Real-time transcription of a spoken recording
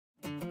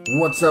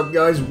What's up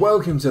guys,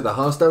 welcome to the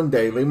Hearthstone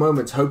Daily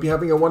Moments. Hope you're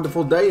having a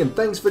wonderful day and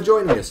thanks for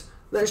joining us.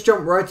 Let's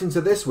jump right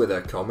into this with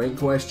a comment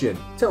question.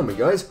 Tell me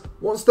guys,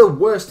 what's the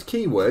worst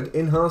keyword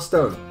in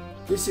Hearthstone?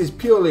 This is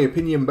purely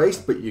opinion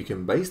based, but you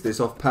can base this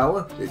off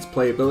power, its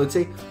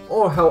playability,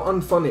 or how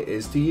unfun it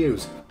is to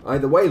use.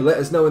 Either way, let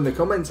us know in the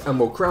comments and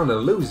we'll crown a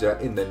loser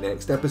in the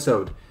next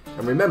episode.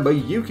 And remember,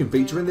 you can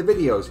feature in the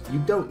videos, you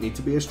don't need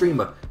to be a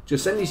streamer.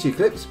 Just send us your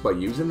clips by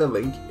using the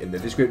link in the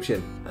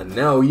description. And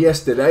now,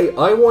 yesterday,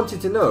 I wanted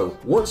to know,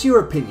 what's your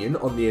opinion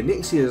on the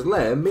Onyxia's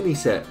Lair mini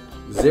set?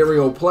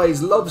 Zerial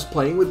Plays loves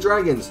playing with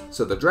dragons,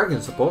 so the dragon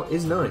support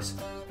is nice.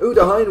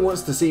 Udahine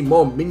wants to see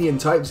more minion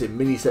types in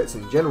mini sets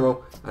in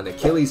general, and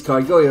Achilles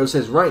Kaigoyo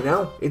says right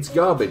now, it's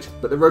garbage,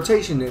 but the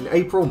rotation in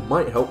April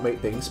might help make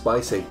things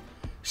spicy.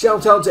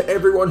 Shout out to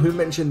everyone who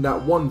mentioned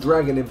that one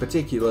dragon in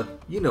particular,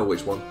 you know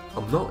which one,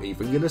 I'm not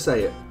even gonna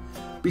say it.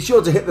 Be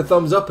sure to hit the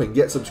thumbs up and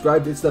get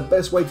subscribed, it's the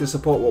best way to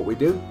support what we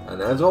do, and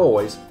as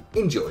always,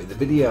 enjoy the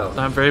video.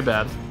 I'm very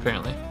bad,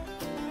 apparently.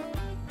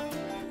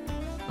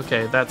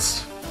 Okay,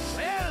 that's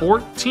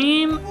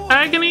 14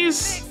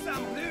 agonies?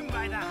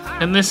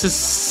 And this is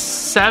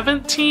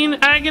 17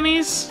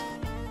 agonies?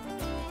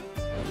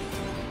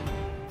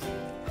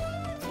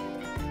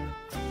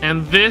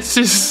 And this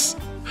is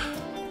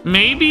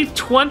maybe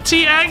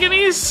 20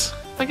 agonies?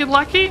 If I get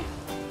lucky?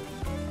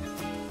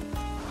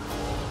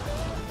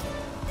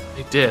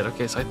 They did.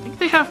 Okay, so I think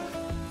they have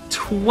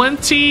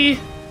 20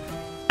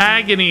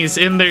 agonies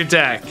in their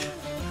deck.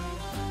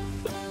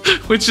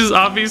 Which is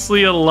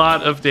obviously a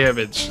lot of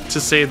damage,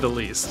 to say the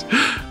least.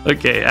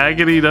 Okay,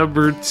 agony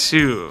number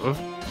 2.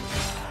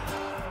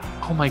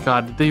 Oh my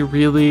god, did they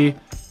really?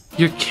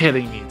 You're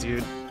kidding me,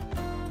 dude.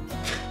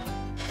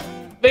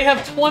 They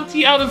have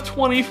 20 out of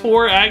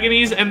 24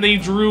 agonies and they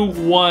drew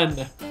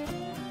 1.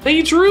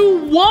 They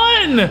drew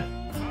 1!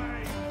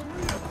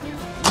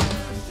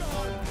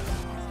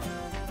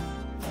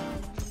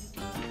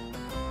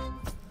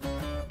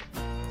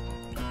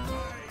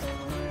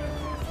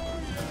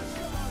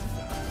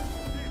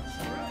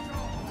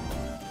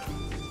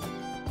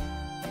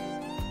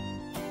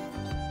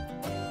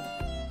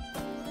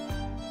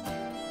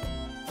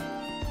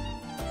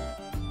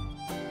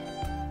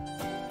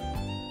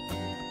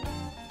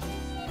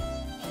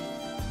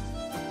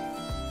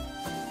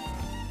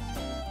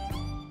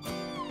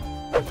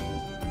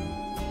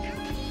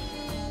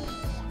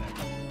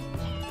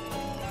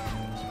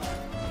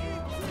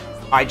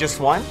 I just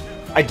won?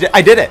 I did it!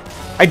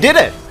 I did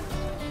it!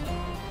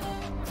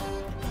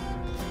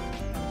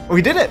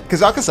 We did it!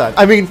 Kazaka-san.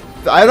 I mean,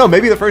 I don't know,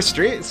 maybe the first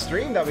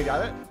stream that we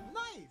got it.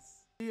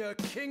 Nice! The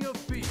king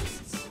of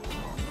beasts.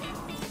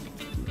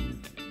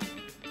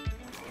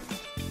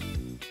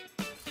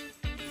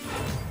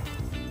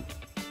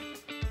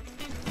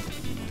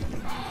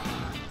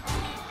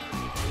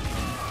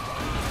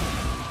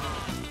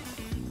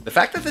 The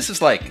fact that this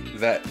is like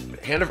that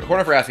Horn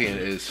of Rathian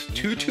is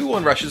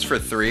 2/2/1 rushes for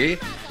 3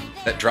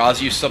 that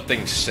draws you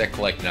something sick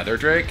like Nether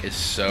Drake is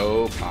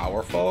so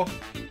powerful.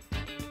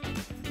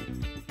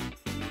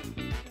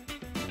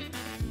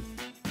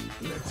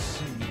 Let's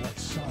see what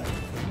side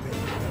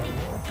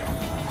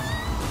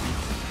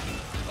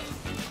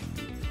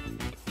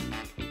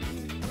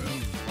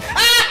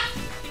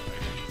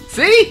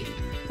See?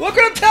 Look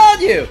what I'm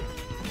telling you!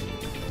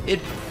 It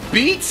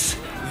beats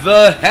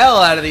the hell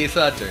out of these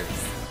hunters.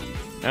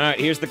 Alright,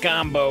 here's the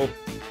combo.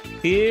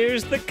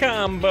 Here's the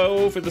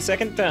combo for the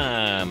second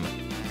time.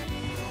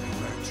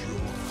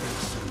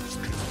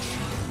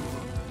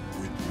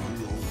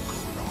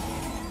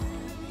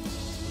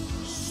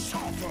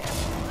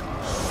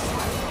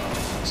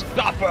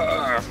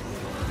 Stopper!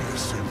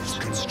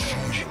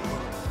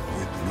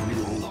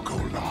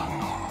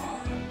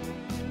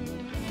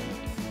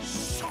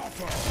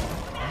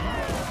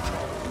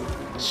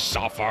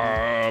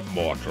 Suffer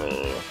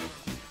mortal.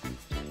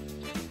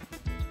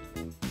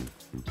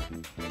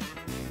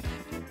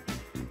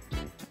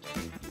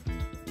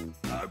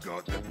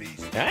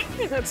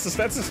 That's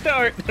a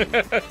start.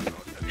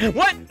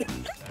 What?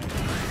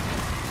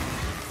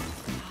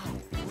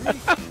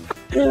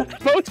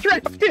 Both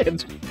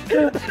drafted.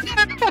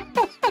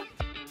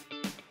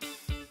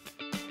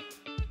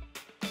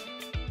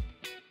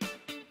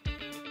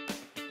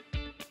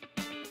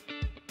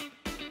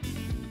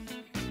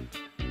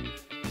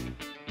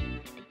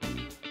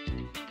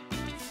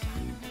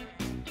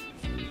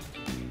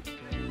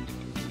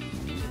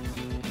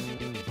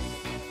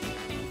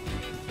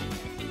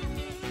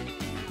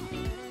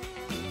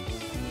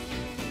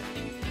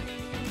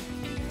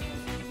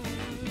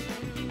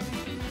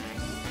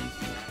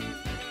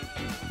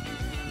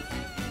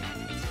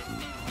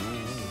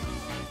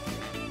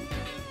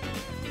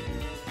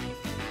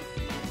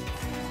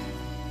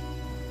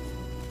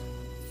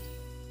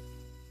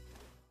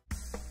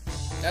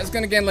 That's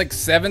gonna gain like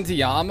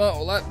 70 armor.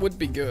 Well, that would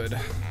be good.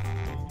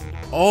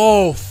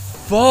 Oh,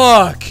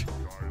 fuck!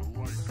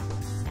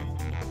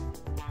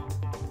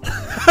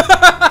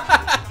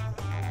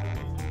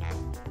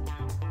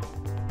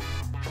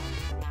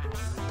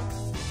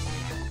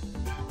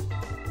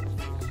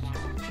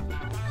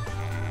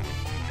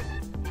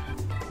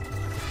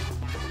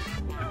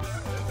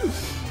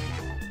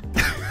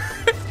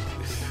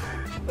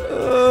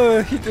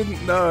 He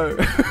didn't know.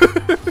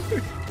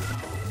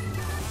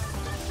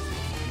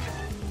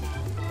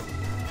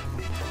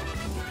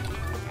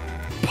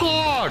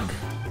 Pog!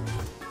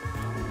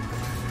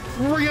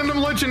 Random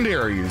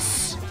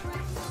legendaries.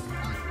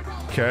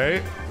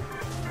 Okay.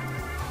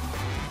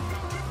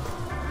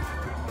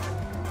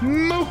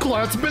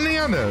 Moklat's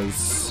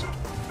bananas.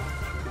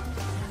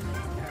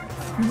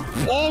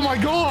 Oh my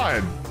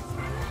god!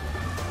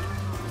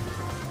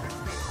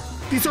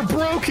 These are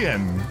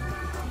broken.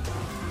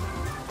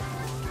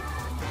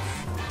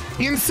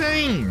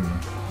 Insane.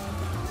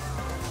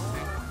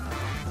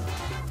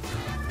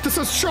 This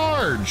is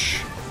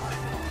charge.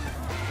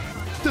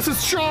 This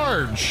is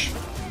charge.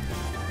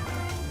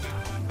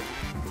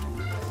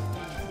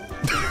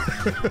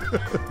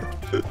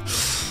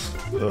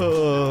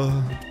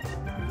 Oh.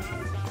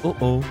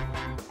 Oh.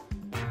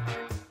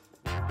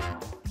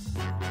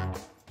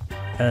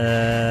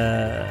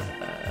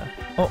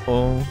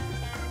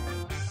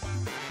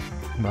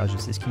 Bah, je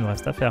sais ce qu'il nous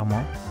reste à faire,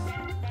 moi.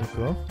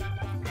 D'accord.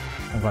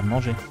 On va le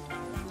manger.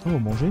 Oh,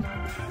 manger?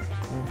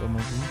 On va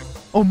manger.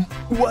 Oh,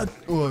 what?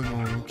 Oh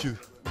non, ok.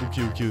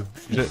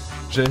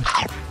 J'ai...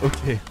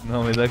 Ok,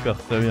 non mais d'accord,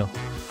 très bien.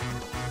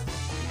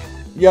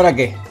 ¿Y ahora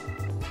qué?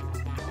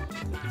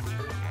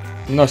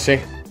 No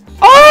sé.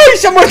 ¡Ay!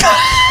 ¡Se ha muerto!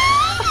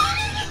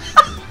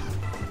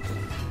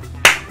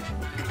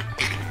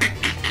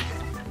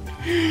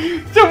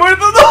 ¡Se ha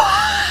muerto! ¡No!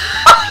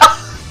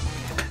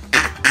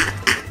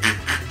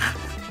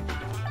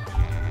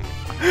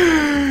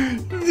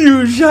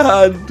 Dios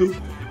santo.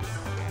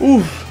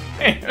 Uf.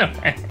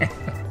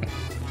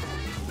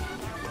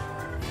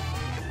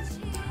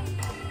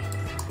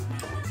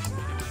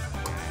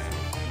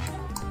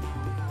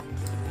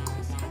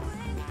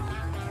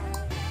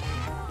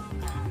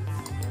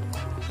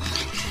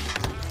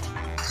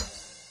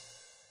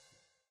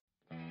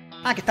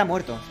 Ah, que está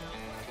muerto.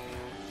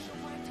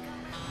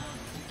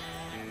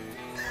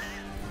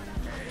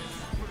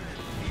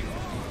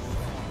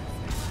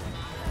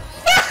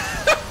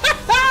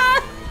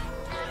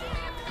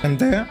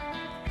 Gente,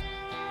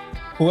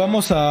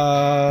 jugamos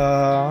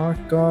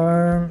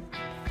acá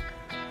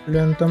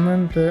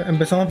lentamente.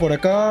 Empezamos por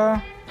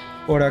acá,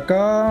 por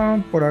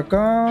acá, por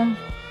acá.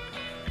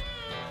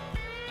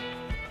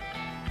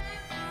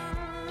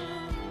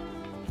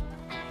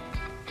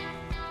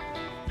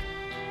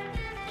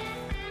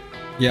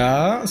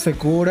 Ya, se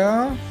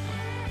cura.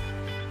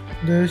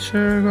 De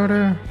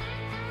llegaré.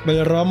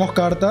 Vale, robamos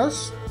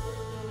cartas.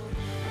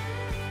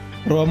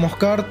 Robamos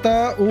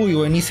carta. Uy,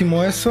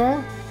 buenísimo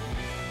eso.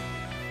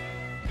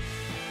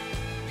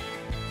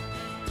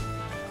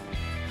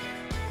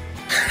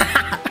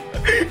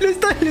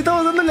 le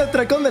estamos dando el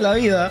atracón de la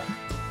vida.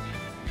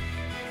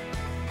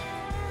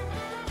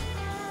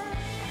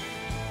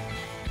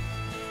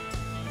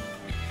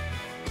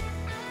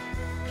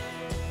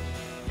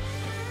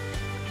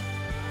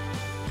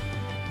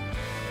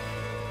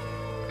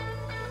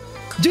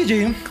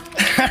 GG.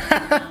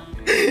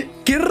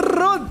 Qué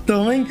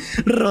roto, men.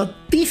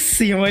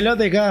 Rotísimo el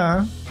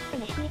OTK.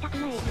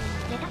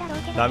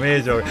 Dame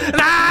eso.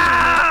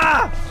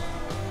 ¡Ah!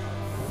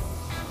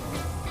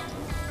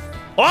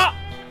 ¡Oh!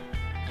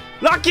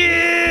 ¡Lucky!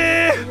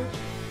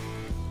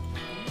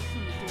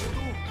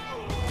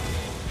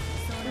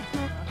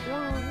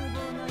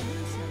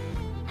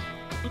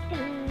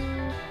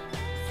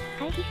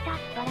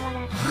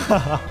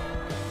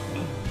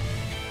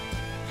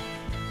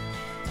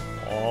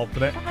 Oh, 危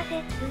ね。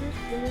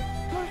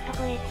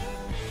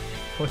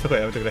もうそこ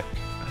やめてくれ。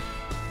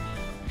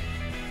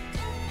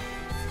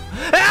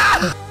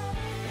あ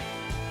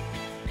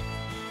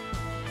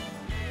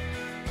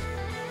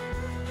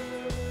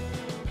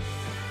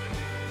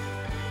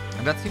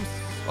And that seems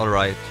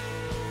alright.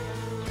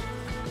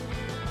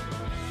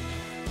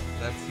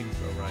 That seems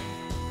alright.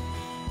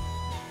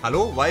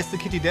 Hello? Why is the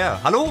kitty there?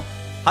 Hello?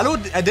 Hello?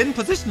 I didn't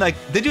position, like,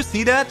 did you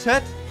see that,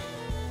 chat?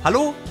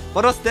 Hello?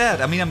 What was that?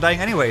 I mean, I'm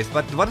dying anyways,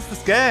 but what is the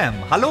scam?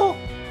 Hello?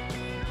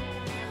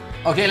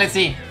 Okay, let's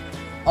see.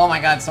 Oh my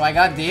god, so I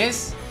got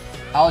this.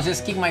 I'll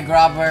just kick my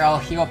grabber, I'll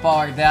hero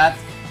power that.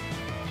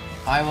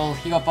 I will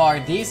hero power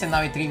this, and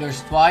now it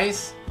triggers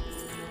twice.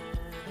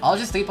 I'll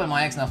just triple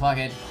my X now, fuck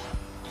it.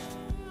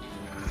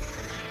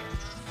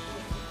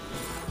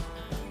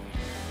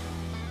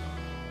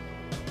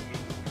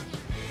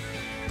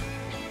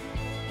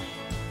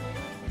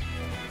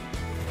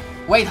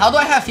 Wait, how do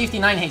I have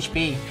 59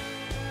 HP?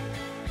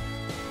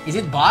 Is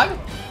it bug?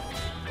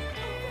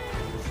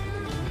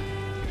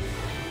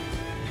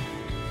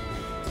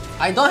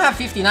 I don't have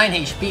 59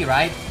 HP,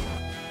 right?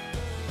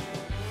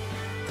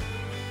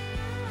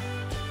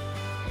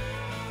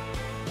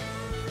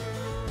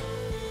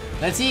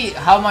 Let's see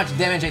how much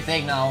damage I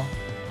take now.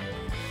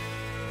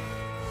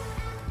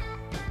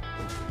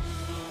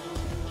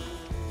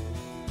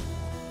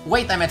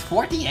 Wait, I'm at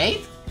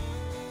 48?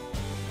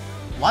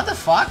 What the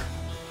fuck?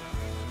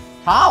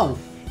 How?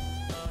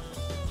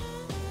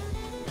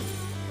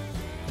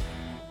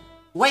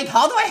 Wait,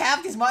 how do I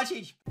have this much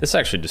HP? This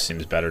actually just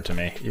seems better to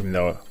me, even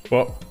though,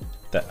 well,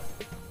 that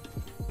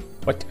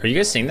What? Are you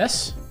guys seeing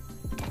this?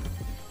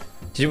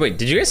 Did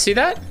you guys see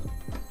that?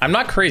 I'm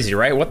not crazy,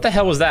 right? What the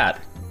hell was that?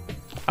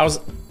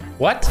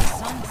 What?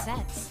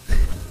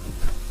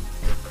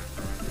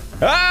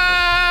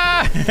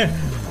 Ah!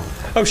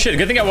 Oh shit,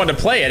 good thing I wanted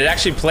to play it. It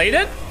actually played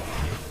it?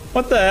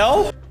 What the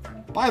hell?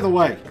 By the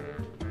way,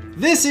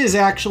 this is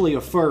actually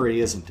a furry,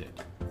 isn't it?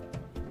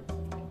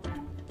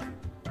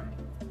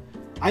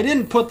 I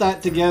didn't put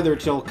that together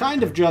till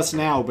kind of just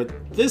now, but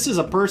this is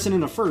a person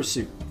in a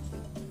fursuit.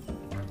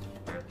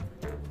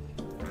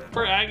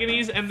 For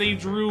Agonies, and they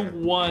drew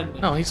 1.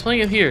 No, he's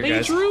playing it here, They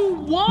guys. drew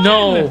 1!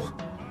 No!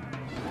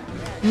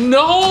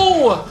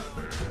 No!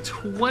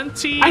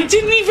 20 I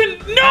didn't even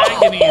know!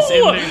 Agonies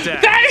in their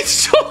deck. That is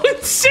so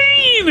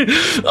insane!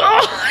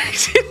 Oh, I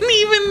didn't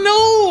even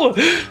know!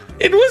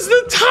 It was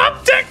the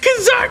top deck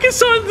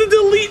Kazakhstan to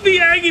delete the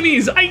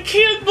Agonies! I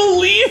can't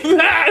believe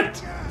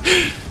that!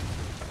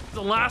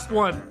 The last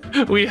one.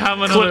 We have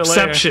another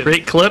Clipception. layer.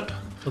 Great clip.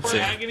 Let's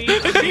see.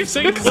 Keep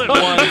saying clip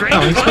 1. Great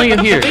No, he's playing it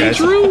here, They guys.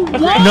 drew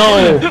 1!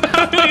 No!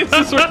 This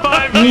was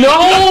 5.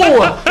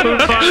 No!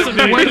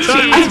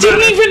 I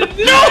didn't even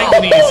know!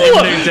 Agonies in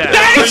their deck.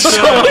 That is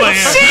so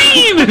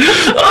insane!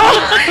 Oh,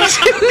 I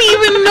didn't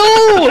even know!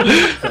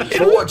 Thanks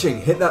for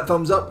watching. Hit that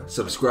thumbs up,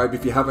 subscribe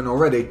if you haven't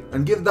already,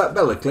 and give that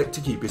bell a click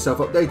to keep yourself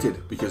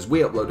updated, because we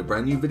upload a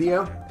brand new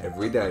video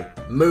every day.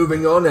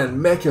 Moving on, and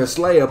Mecha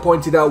Slayer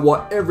pointed out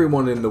what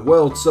everyone in the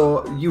world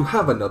saw. You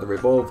have another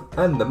evolve,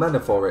 and the mana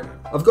for it.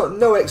 I've got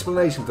no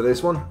explanation for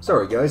this one,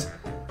 sorry guys.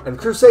 And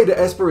Crusader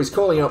Esper is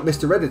calling out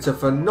Mr. Editor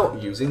for not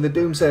using the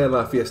Doomsayer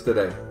laugh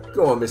yesterday.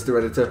 Go on, Mr.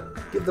 Editor,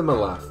 give them a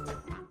laugh.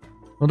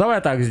 Ну давай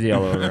я так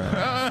сделаю.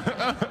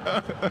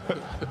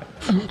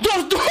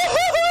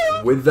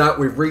 With that,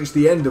 we've reached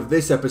the end of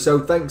this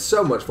episode. Thanks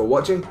so much for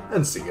watching,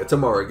 and see you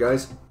tomorrow,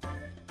 guys.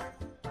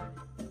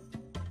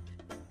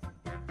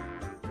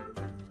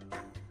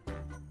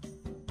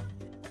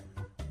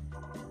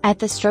 At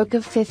the stroke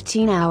of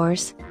 15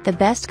 hours, the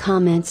best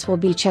comments will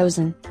be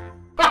chosen.